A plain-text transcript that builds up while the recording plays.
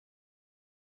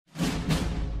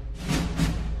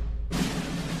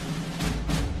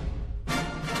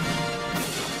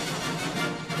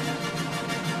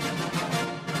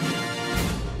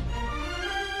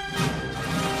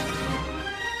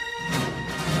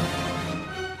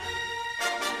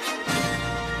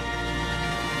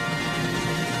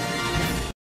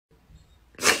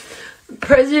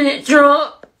President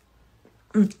Trump,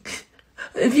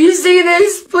 if you see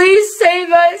this, please save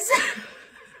us.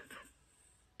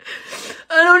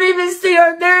 I don't even see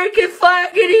our American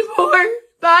flag anymore.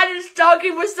 Biden's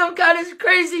talking with some kind of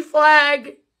crazy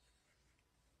flag.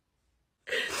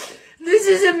 This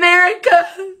is America.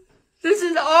 This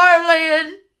is our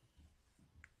land.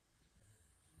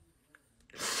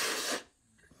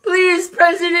 Please,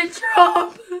 President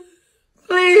Trump.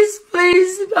 Please,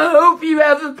 please, I hope you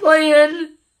have a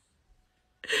plan.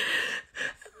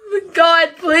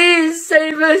 God, please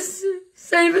save us.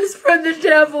 Save us from the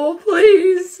devil,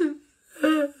 please.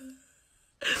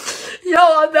 Y'all,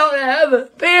 I'm about to have a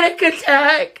panic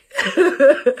attack.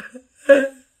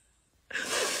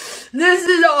 This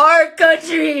is our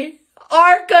country.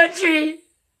 Our country.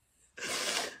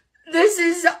 This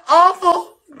is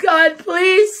awful. God,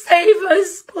 please save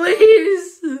us,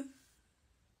 please.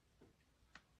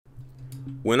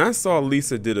 When I saw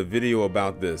Lisa did a video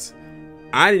about this,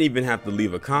 I didn't even have to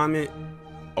leave a comment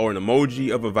or an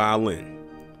emoji of a violin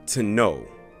to know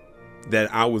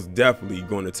that I was definitely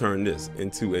going to turn this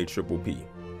into a triple P.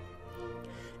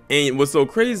 And what's so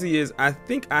crazy is I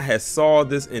think I had saw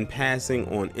this in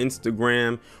passing on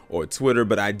Instagram or Twitter,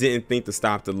 but I didn't think to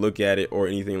stop to look at it or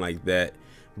anything like that.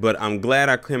 But I'm glad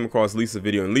I came across Lisa's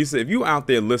video. And Lisa, if you out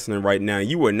there listening right now,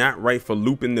 you were not right for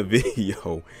looping the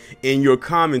video in your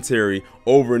commentary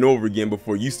over and over again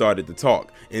before you started to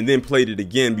talk, and then played it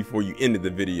again before you ended the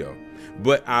video.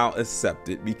 But I'll accept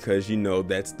it because, you know,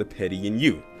 that's the petty in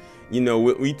you. You know,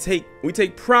 we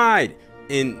take pride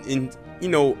in you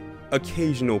know,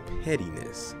 occasional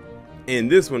pettiness.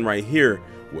 And this one right here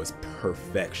was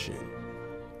perfection.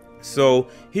 So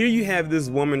here you have this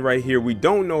woman right here. We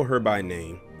don't know her by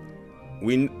name.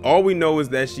 All we know is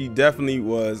that she definitely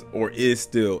was or is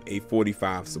still a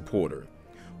 45 supporter,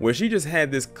 where she just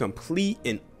had this complete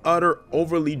and utter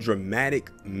overly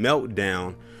dramatic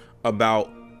meltdown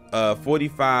about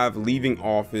 45 leaving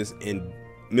office and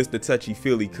Mr.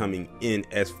 Touchy-Feely coming in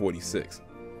as 46.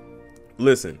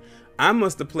 Listen, I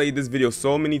must have played this video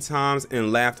so many times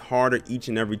and laughed harder each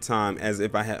and every time as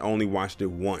if I had only watched it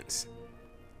once.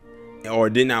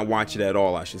 Or did not watch it at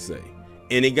all, I should say.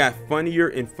 And it got funnier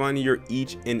and funnier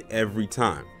each and every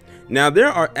time. Now, there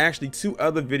are actually two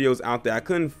other videos out there. I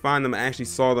couldn't find them. I actually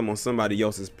saw them on somebody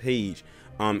else's page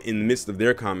in the midst of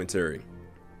their commentary.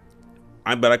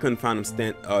 But I couldn't find them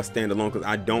stand alone because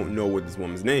I don't know what this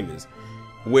woman's name is.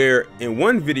 Where in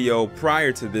one video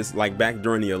prior to this, like back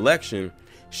during the election,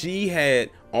 she had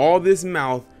all this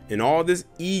mouth and all this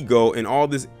ego and all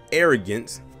this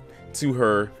arrogance to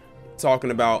her, talking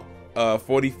about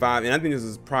 45, and I think this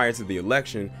was prior to the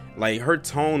election. Like, her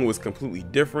tone was completely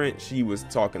different. She was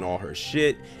talking all her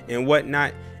shit and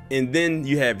whatnot. And then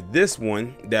you have this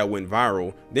one that went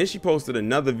viral. Then she posted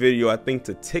another video, I think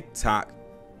to TikTok,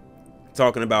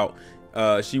 talking about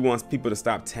she wants people to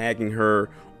stop tagging her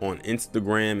on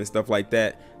Instagram and stuff like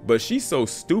that. But she's so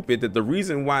stupid that the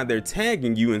reason why they're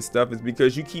tagging you and stuff is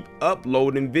because you keep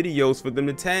uploading videos for them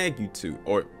to tag you to,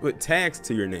 or put tags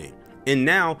to your name. And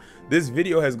now this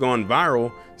video has gone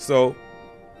viral, so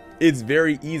it's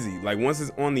very easy. Like, once it's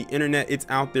on the internet, it's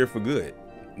out there for good.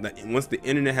 Once the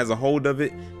internet has a hold of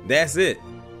it, that's it.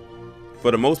 For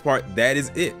the most part, that is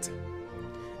it.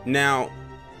 Now,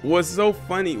 what's so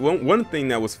funny, one thing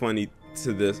that was funny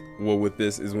to this, well, with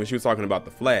this, is when she was talking about the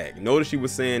flag. Notice she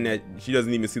was saying that she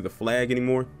doesn't even see the flag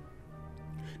anymore.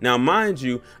 Now, mind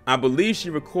you, I believe she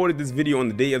recorded this video on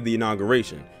the day of the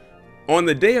inauguration. On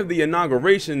the day of the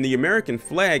inauguration, the American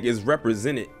flag is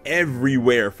represented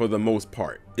everywhere for the most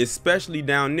part, especially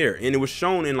down there, and it was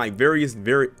shown in like various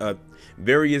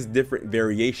different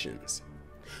variations.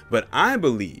 But I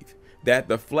believe that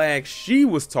the flag she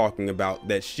was talking about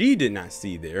that she did not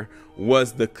see there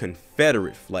was the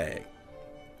Confederate flag.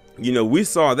 You know, we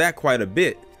saw that quite a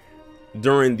bit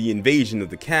during the invasion of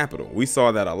the Capitol. We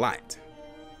saw that a lot.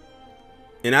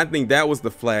 And I think that was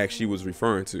the flag she was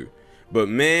referring to. But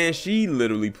man, she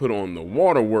literally put on the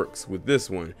waterworks with this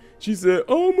one. She said,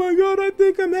 "Oh my God, I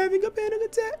think I'm having a panic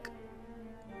attack.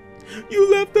 You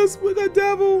left us with a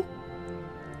devil."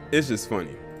 It's just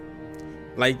funny.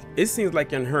 Like, it seems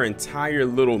like in her entire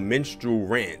little minstrel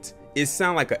rant, it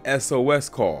sounded like a SOS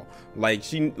call. Like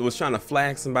she was trying to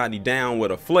flag somebody down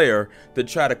with a flare to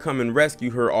try to come and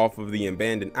rescue her off of the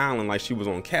abandoned island, like she was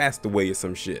on Castaway or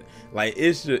some shit. Like,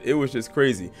 it was just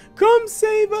crazy. Come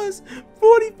save us,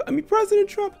 President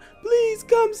Trump, please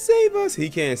come save us. He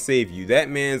can't save you. That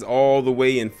man's all the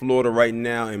way in Florida right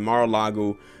now in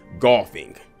Mar-a-Lago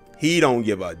golfing. He don't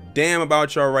give a damn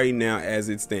about y'all right now as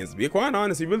it stands. To be quite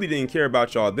honest, he really didn't care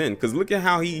about y'all then, because look at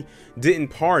how he didn't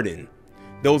pardon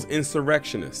those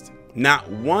insurrectionists. Not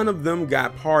one of them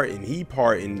got pardoned. He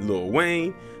pardoned Lil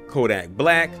Wayne, Kodak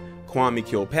Black, Kwame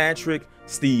Kilpatrick,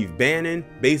 Steve Bannon,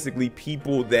 basically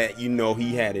people that, you know,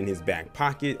 he had in his back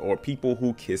pocket, or people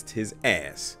who kissed his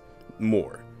ass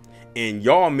more. And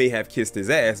y'all may have kissed his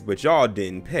ass, but y'all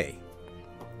didn't pay.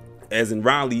 As in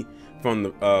Riley from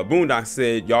the Boondocks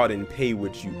said, y'all didn't pay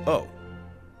what you owe.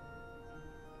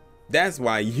 That's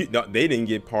why they didn't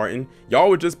get pardoned. Y'all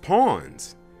were just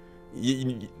pawns.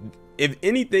 If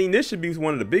anything, this should be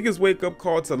one of the biggest wake-up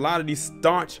calls to a lot of these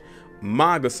staunch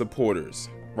MAGA supporters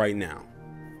right now.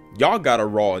 Y'all got a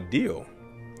raw deal.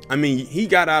 I mean, he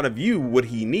got out of you what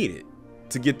he needed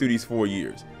to get through these 4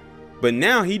 years. But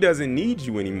now he doesn't need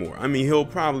you anymore. I mean, he'll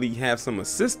probably have some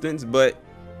assistance, but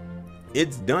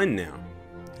it's done now.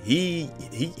 He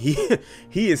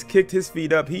has kicked his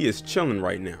feet up. He is chilling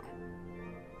right now.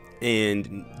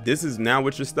 And this is now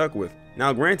what you're stuck with.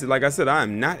 Now, granted, like I said, I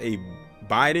am not a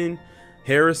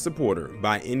Biden-Harris supporter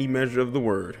by any measure of the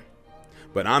word.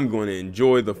 But I'm going to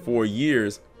enjoy the 4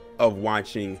 years of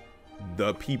watching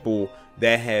the people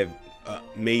that have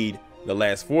made the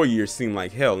last 4 years seem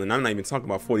like hell. And I'm not even talking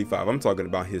about 45. I'm talking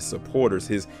about his supporters,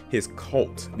 his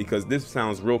cult, because this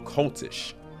sounds real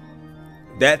cultish.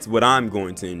 That's what I'm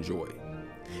going to enjoy.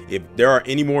 If there are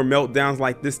any more meltdowns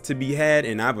like this to be had,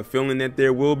 and I have a feeling that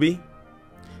there will be,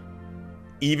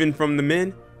 even from the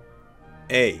men,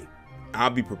 hey, I'll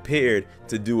be prepared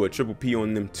to do a triple P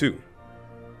on them too.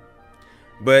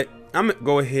 But I'm gonna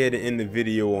go ahead and end the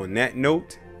video on that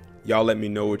note. Y'all let me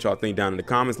know what y'all think down in the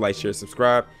comments. Like, share,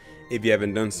 subscribe. If you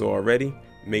haven't done so already,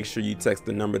 make sure you text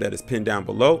the number that is pinned down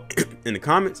below in the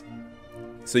comments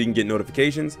so you can get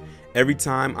notifications every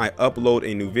time I upload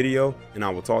a new video, and I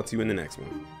will talk to you in the next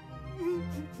one.